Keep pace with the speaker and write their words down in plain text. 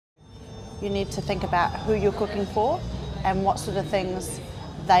you need to think about who you're cooking for and what sort of things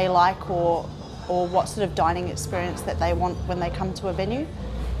they like or what sort of dining experience that they want when they come to a venue.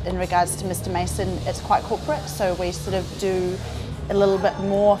 In regards to Mr. Mason, it's quite corporate, so we sort of do a little bit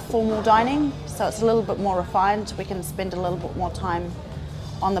more formal dining, so it's a little bit more refined. We can spend a little bit more time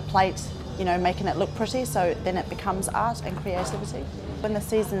on the plate, you know, making it look pretty, so then it becomes art and creativity. When the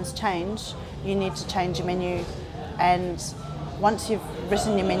seasons change, you need to change your menu, and once you've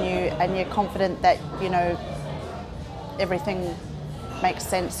written your menu and you're confident that, you know, everything makes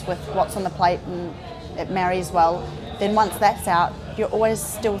sense with what's on the plate and it marries well, then once that's out, you're always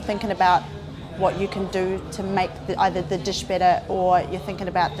still thinking about what you can do to make either the dish better, or you're thinking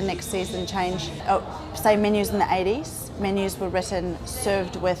about the next season change. Say menus in the 80s, menus were written,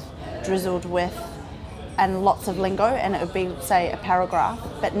 served with, drizzled with, and lots of lingo, and it would be, say, a paragraph.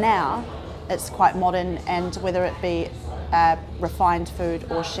 But now it's quite modern, and whether it be refined food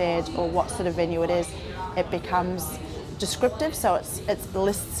or shared or what sort of venue it is, it becomes descriptive, so it's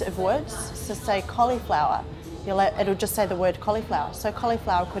lists of words. So say cauliflower, it'll just say the word cauliflower. So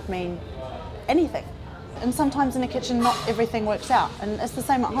cauliflower could mean anything. And sometimes in the kitchen not everything works out, and it's the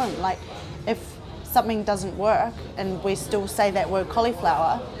same at home. Like if something doesn't work and we still say that word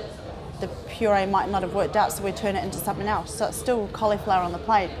cauliflower, the puree might not have worked out, so we turn it into something else. So it's still cauliflower on the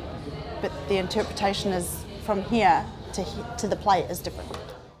plate, but the interpretation is from here to the plate is different.